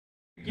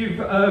Give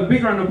a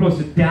big round of applause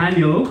to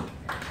Daniel.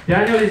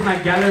 Daniel is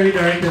my gallery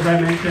director, as I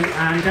mentioned,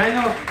 and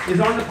Daniel is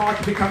on the path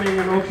to becoming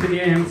an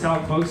auctioneer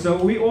himself, folks. So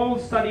we all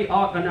study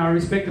art in our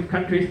respective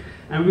countries,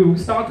 and we will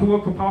start to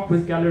work for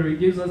Pathways Gallery.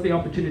 It gives us the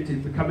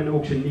opportunity to become an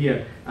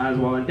auctioneer as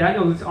well. And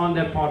Daniel is on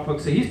that part,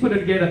 folks. So he's put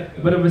together a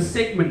bit of a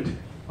segment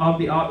of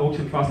the art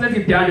auction for us. Let's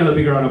give Daniel a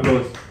big round of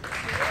applause.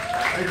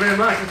 Thank you very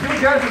much. It's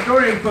been going for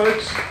touring,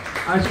 folks.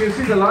 As you can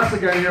see, the lights are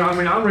going here. I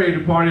mean, I'm ready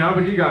to party. How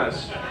about you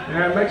guys?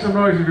 Yeah, make some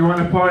noise if you want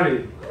to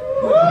party.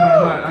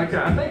 Right, okay.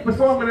 I think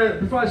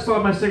before I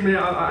start my segment,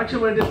 I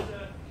actually want to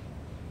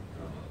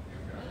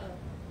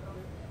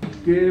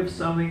give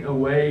something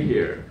away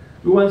here.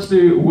 Who wants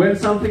to win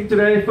something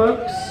today,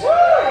 folks?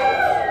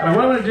 And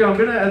what I'm going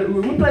to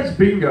do, who plays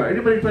bingo?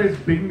 Anybody plays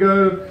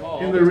bingo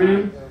in the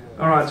room?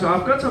 All right. So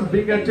I've got some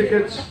bingo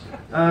tickets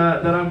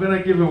that I'm going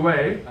to give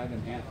away. I have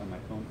an app on my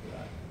phone for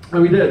that.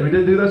 Oh, we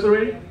did do this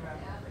already?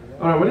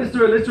 Alright, well let's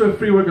do a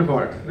free work of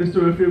art. Let's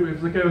do a free, if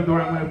it's okay with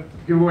Dorian, I'm going to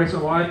give away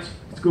some art.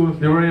 It's cool with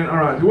Dorian.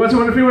 Alright, who wants to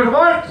win a free work of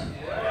art?